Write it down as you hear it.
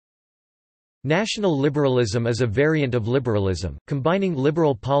National liberalism is a variant of liberalism, combining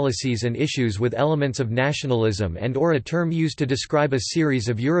liberal policies and issues with elements of nationalism and/or a term used to describe a series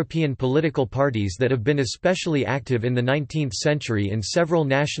of European political parties that have been especially active in the 19th century in several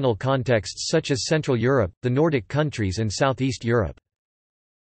national contexts such as Central Europe, the Nordic countries and Southeast Europe.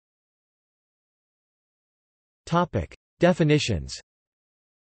 Definitions.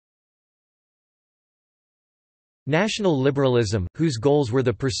 National liberalism, whose goals were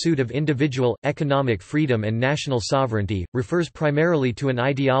the pursuit of individual, economic freedom and national sovereignty, refers primarily to an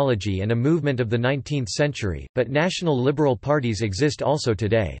ideology and a movement of the 19th century, but national liberal parties exist also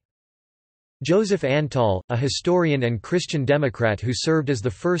today. Joseph Antal, a historian and Christian Democrat who served as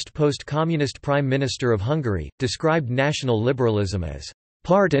the first post-communist Prime Minister of Hungary, described national liberalism as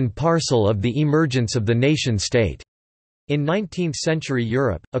part and parcel of the emergence of the nation-state in 19th-century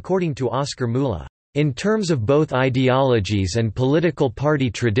Europe, according to Oscar Müller. In terms of both ideologies and political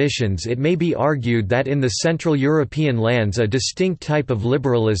party traditions, it may be argued that in the Central European lands a distinct type of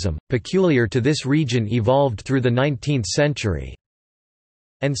liberalism, peculiar to this region, evolved through the 19th century.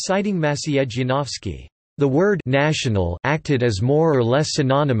 And citing Maciej Janowski, the word «national» acted as more or less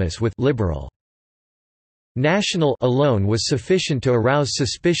synonymous with «liberal». National alone was sufficient to arouse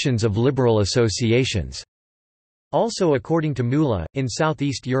suspicions of liberal associations. Also according to Müller, in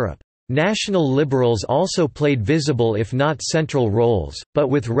Southeast Europe, national liberals also played visible if not central roles, but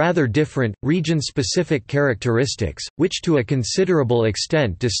with rather different, region-specific characteristics, which to a considerable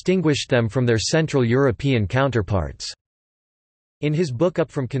extent distinguished them from their Central European counterparts. In his book Up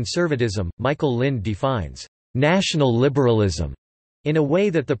from Conservatism, Michael Lind defines national liberalism in a way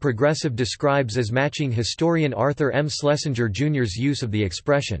that the Progressive describes as matching historian Arthur M. Schlesinger Jr.'s use of the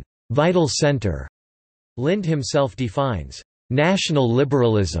expression vital center. Lind himself defines national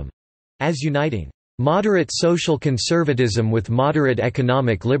liberalism as uniting moderate social conservatism with moderate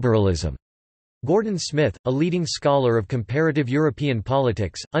economic liberalism. Gordon Smith, a leading scholar of comparative European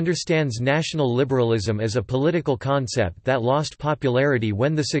politics, understands national liberalism as a political concept that lost popularity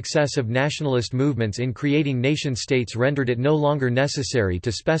when the success of nationalist movements in creating nation-states rendered it no longer necessary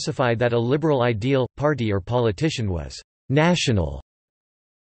to specify that a liberal ideal, party or politician was national.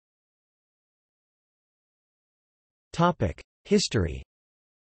 History.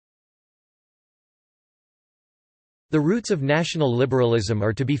 The roots of national liberalism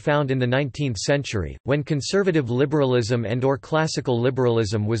are to be found in the 19th century, when conservative liberalism and/or classical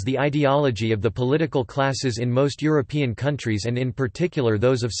liberalism was the ideology of the political classes in most European countries and in particular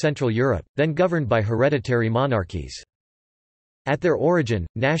those of Central Europe, then governed by hereditary monarchies. At their origin,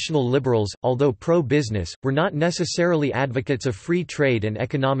 national liberals, although pro-business, were not necessarily advocates of free trade and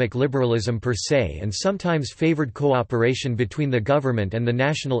economic liberalism per se and sometimes favored cooperation between the government and the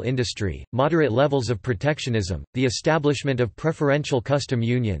national industry, moderate levels of protectionism, the establishment of preferential custom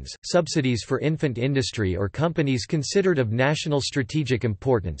unions, subsidies for infant industry or companies considered of national strategic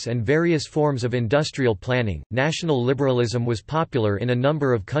importance and various forms of industrial planning. National liberalism was popular in a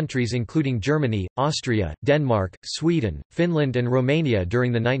number of countries including Germany, Austria, Denmark, Sweden, Finland and Romania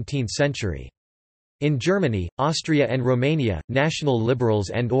during the 19th century. In Germany, Austria and Romania, national liberals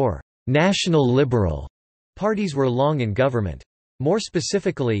and/or national liberal parties were long in government. More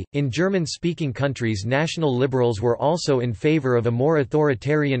specifically, in German-speaking countries national liberals were also in favor of a more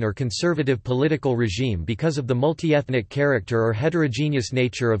authoritarian or conservative political regime because of the multi-ethnic character or heterogeneous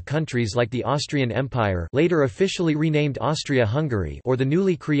nature of countries like the Austrian Empire, later officially renamed Austria-Hungary, or the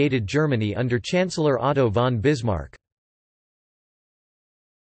newly created Germany under Chancellor Otto von Bismarck.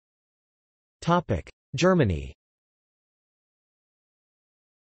 Germany.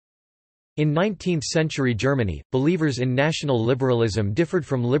 In 19th-century Germany, believers in national liberalism differed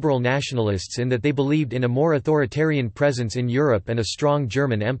from liberal nationalists in that they believed in a more authoritarian presence in Europe and a strong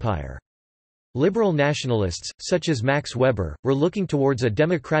German empire. Liberal nationalists, such as Max Weber, were looking towards a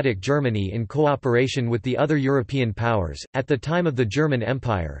democratic Germany in cooperation with the other European powers. At the time of the German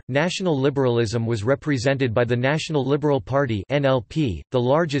Empire, national liberalism was represented by the National Liberal Party (NLP), the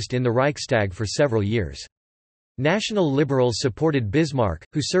largest in the Reichstag for several years. National liberals supported Bismarck,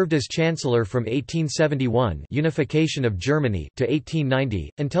 who served as chancellor from 1871 unification of Germany to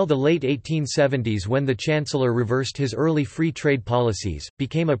 1890, until the late 1870s when the chancellor reversed his early free trade policies,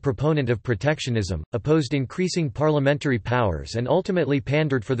 became a proponent of protectionism, opposed increasing parliamentary powers and ultimately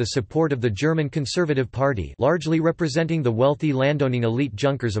pandered for the support of the German Conservative Party, largely representing the wealthy landowning elite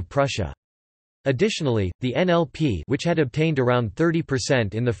Junkers of Prussia. Additionally, the NLP, which had obtained around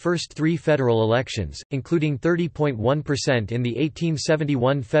 30% in the first three federal elections, including 30.1% in the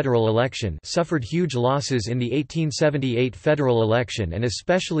 1871 federal election, suffered huge losses in the 1878 federal election and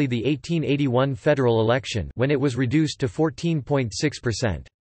especially the 1881 federal election, when it was reduced to 14.6%.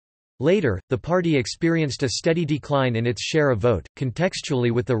 Later, the party experienced a steady decline in its share of vote,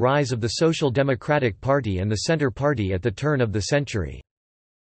 contextually with the rise of the Social Democratic Party and the Centre Party at the turn of the century.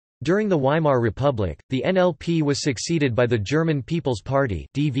 During the Weimar Republic, the NLP was succeeded by the German People's Party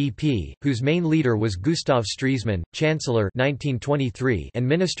 (DVP), whose main leader was Gustav Stresemann, Chancellor 1923 and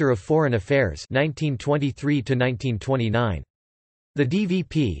Minister of Foreign Affairs 1923 to 1929. The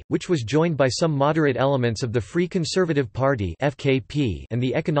DVP, which was joined by some moderate elements of the Free Conservative Party (FKP) and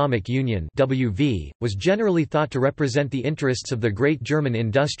the Economic Union (WV), was generally thought to represent the interests of the great German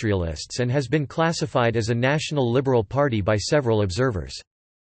industrialists and has been classified as a national liberal party by several observers.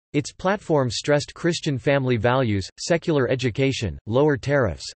 Its platform stressed Christian family values, secular education, lower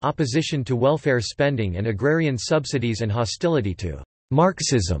tariffs, opposition to welfare spending and agrarian subsidies and hostility to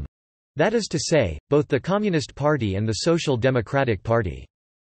Marxism. That is to say, both the Communist Party and the Social Democratic Party.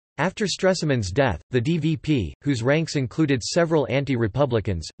 After Stresemann's death, the DVP, whose ranks included several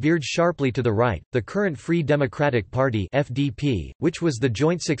anti-republicans, veered sharply to the right. The current Free Democratic Party (FDP), which was the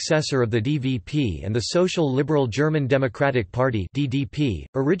joint successor of the DVP and the Social Liberal German Democratic Party (DDP),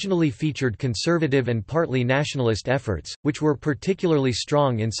 originally featured conservative and partly nationalist efforts, which were particularly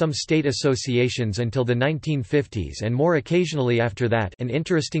strong in some state associations until the 1950s and more occasionally after that. An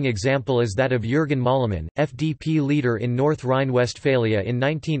interesting example is that of Jürgen Mollemann, FDP leader in North Rhine-Westphalia in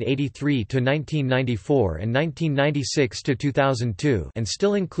 1983 to 1994 and 1996 to 2002, and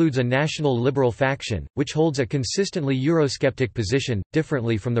still includes a national liberal faction, which holds a consistently Eurosceptic position,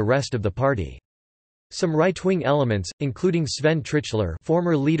 differently from the rest of the party. Some right-wing elements, including Sven Trichler,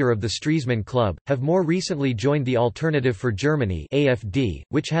 former leader of the Stresemann Club, have more recently joined the Alternative for Germany (AfD),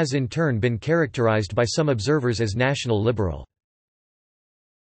 which has in turn been characterized by some observers as national liberal.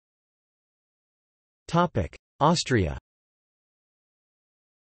 Topic: Austria.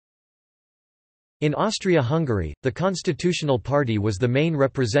 In Austria-Hungary, the Constitutional Party was the main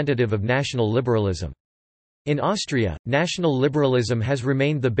representative of national liberalism. In Austria, national liberalism has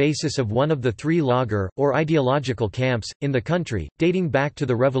remained the basis of one of the three Lager, or ideological camps, in the country, dating back to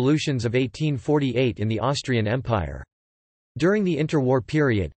the revolutions of 1848 in the Austrian Empire. During the interwar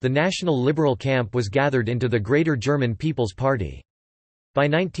period, the national liberal camp was gathered into the Greater German People's Party. By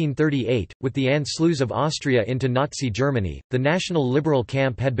 1938, with the Anschluss of Austria into Nazi Germany, the national liberal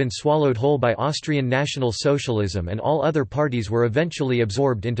camp had been swallowed whole by Austrian National Socialism and all other parties were eventually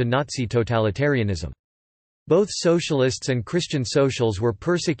absorbed into Nazi totalitarianism. Both socialists and Christian socials were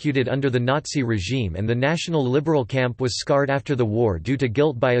persecuted under the Nazi regime and the national liberal camp was scarred after the war due to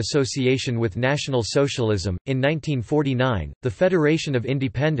guilt by association with National Socialism. In 1949, the Federation of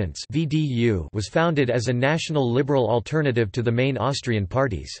Independents (VDU) was founded as a national liberal alternative to the main Austrian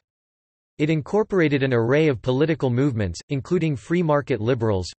parties. It incorporated an array of political movements, including free market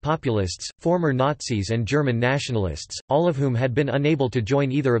liberals, populists, former Nazis and German nationalists, all of whom had been unable to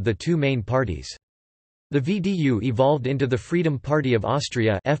join either of the two main parties. The VDU evolved into the Freedom Party of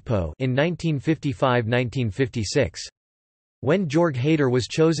Austria (FPÖ) in 1955–1956. When Jörg Haider was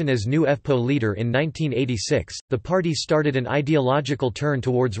chosen as new FPÖ leader in 1986, the party started an ideological turn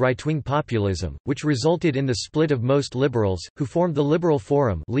towards right-wing populism, which resulted in the split of most liberals, who formed the Liberal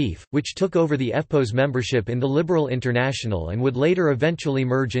Forum (LEAF), which took over the FPÖ's membership in the Liberal International and would later eventually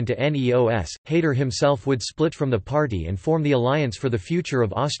merge into NEOS. Haider himself would split from the party and form the Alliance for the Future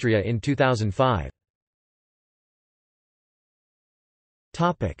of Austria in 2005.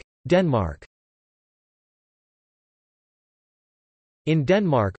 Denmark. In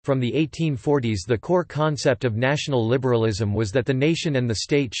Denmark, from the 1840s the core concept of national liberalism was that the nation and the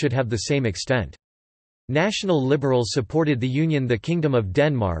state should have the same extent. National liberals supported the Union, the Kingdom of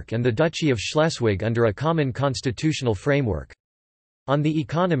Denmark and the Duchy of Schleswig under a common constitutional framework. On the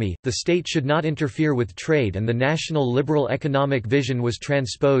economy, the state should not interfere with trade and the national liberal economic vision was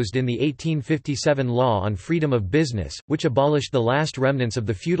transposed in the 1857 Law on Freedom of Business, which abolished the last remnants of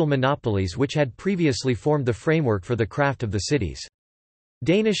the feudal monopolies which had previously formed the framework for the craft of the cities.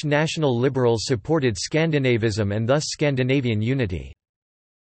 Danish national liberals supported Scandinavism and thus Scandinavian unity.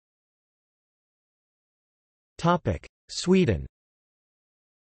 Sweden.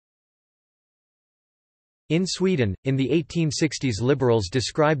 In Sweden, in the 1860s liberals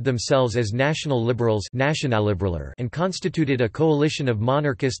described themselves as national liberals and constituted a coalition of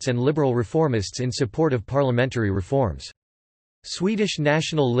monarchists and liberal reformists in support of parliamentary reforms. Swedish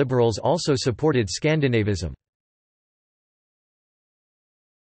national liberals also supported Scandinavism.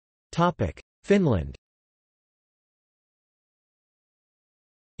 Finland.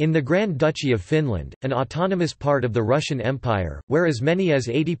 In the Grand Duchy of Finland, an autonomous part of the Russian Empire, where as many as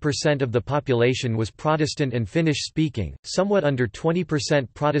 80% of the population was Protestant and Finnish-speaking, somewhat under 20%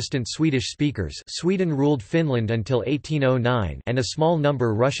 Protestant Swedish speakers, Sweden ruled Finland until 1809, and a small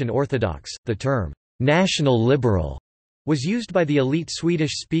number Russian Orthodox. The term national liberal was used by the elite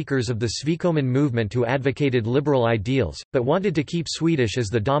Swedish speakers of the Svikoman movement who advocated liberal ideals, but wanted to keep Swedish as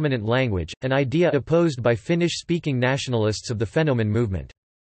the dominant language, an idea opposed by Finnish-speaking nationalists of the Fennoman movement.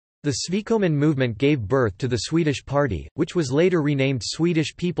 The Svikoman movement gave birth to the Swedish Party, which was later renamed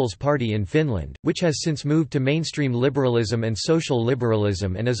Swedish People's Party in Finland, which has since moved to mainstream liberalism and social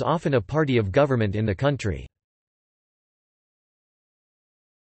liberalism and is often a party of government in the country.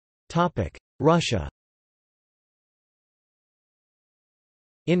 Russia.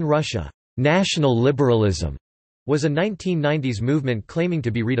 In Russia, national liberalism was a 1990s movement claiming to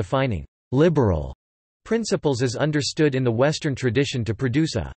be redefining liberal principles as understood in the Western tradition to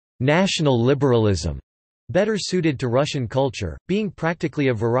produce a national liberalism better suited to Russian culture, being practically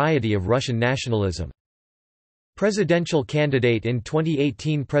a variety of Russian nationalism. Presidential candidate in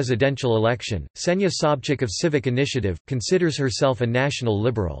 2018 presidential election, Ksenia Sobchak of Civic Initiative, considers herself a national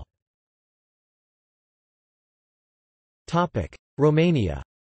liberal. Romania.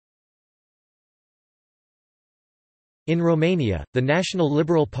 In Romania, the National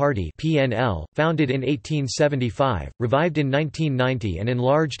Liberal Party (PNL), founded in 1875, revived in 1990 and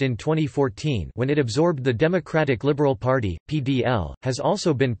enlarged in 2014 when it absorbed the Democratic Liberal Party (PDL), has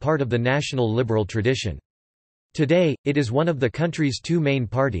also been part of the national liberal tradition. Today, it is one of the country's two main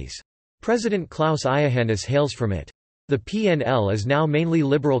parties. President Klaus Iohannis hails from it. The PNL is now mainly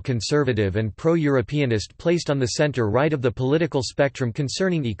liberal conservative and pro-Europeanist, placed on the center-right of the political spectrum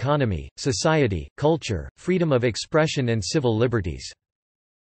concerning economy, society, culture, freedom of expression and civil liberties.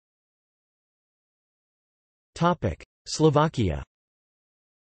 Slovakia.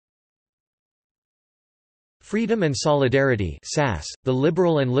 Freedom and Solidarity (SAS), the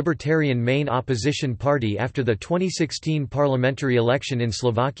liberal and libertarian main opposition party after the 2016 parliamentary election in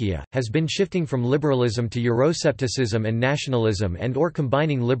Slovakia, has been shifting from liberalism to Euroscepticism and nationalism and/or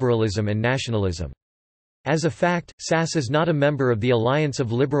combining liberalism and nationalism. As a fact, SAS is not a member of the Alliance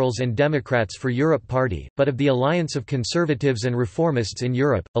of Liberals and Democrats for Europe party, but of the Alliance of Conservatives and Reformists in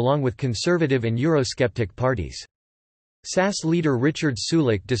Europe, along with conservative and Eurosceptic parties. SAS leader Richard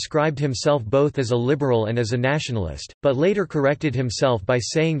Sulik described himself both as a liberal and as a nationalist, but later corrected himself by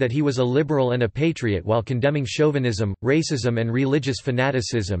saying that he was a liberal and a patriot while condemning chauvinism, racism and religious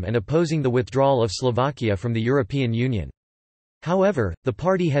fanaticism and opposing the withdrawal of Slovakia from the European Union. However, the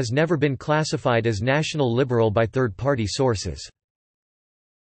party has never been classified as national liberal by third-party sources.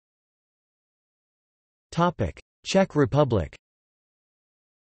 Czech Republic.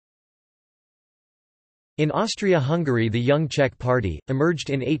 In Austria-Hungary, the Young Czech Party, emerged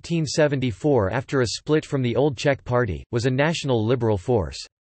in 1874 after a split from the Old Czech Party, was a national liberal force.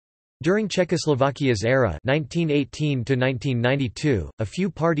 During Czechoslovakia's era 1918–1992, a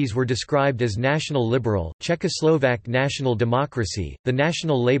few parties were described as National Liberal, Czechoslovak National Democracy, the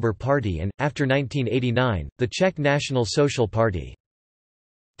National Labour Party and, after 1989, the Czech National Social Party.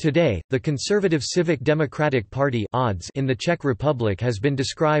 Today, the Conservative Civic Democratic Party in the Czech Republic has been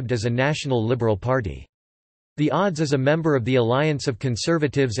described as a national liberal party. The Odds is a member of the Alliance of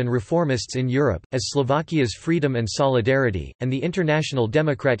Conservatives and Reformists in Europe, as Slovakia's Freedom and Solidarity, and the International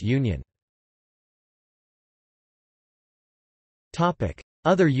Democrat Union.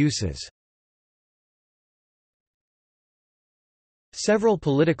 Other uses. Several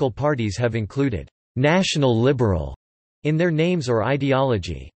political parties have included «national liberal» in their names or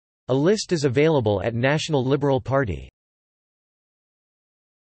ideology. A list is available at National Liberal Party.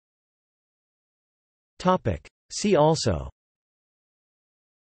 See also: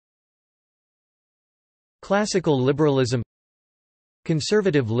 Classical liberalism,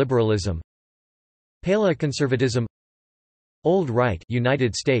 Conservative liberalism, Paleoconservatism, Old Right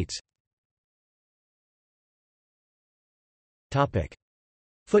United States.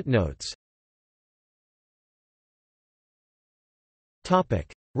 Footnotes.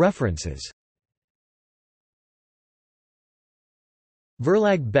 References.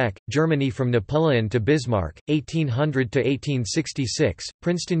 Verlag Beck, Germany From Napoleon to Bismarck, 1800–1866,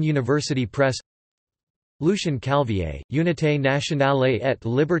 Princeton University Press. Lucien Calvier, Unité nationale et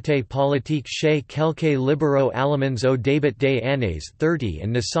liberté politique chez quelques libéraux allemands au début des années 30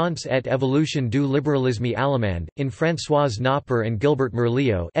 and Naissance et évolution du libéralisme allemand, in Françoise Knopper and Gilbert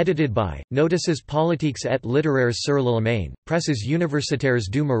Merlio, edited by, Notices politiques et littéraires sur l'Allemagne, Presses universitaires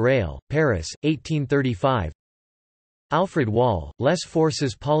du Marais, Paris, 1835. Alfred Wall, Les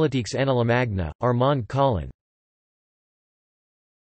forces politiques en Allemagne, Armand Collin.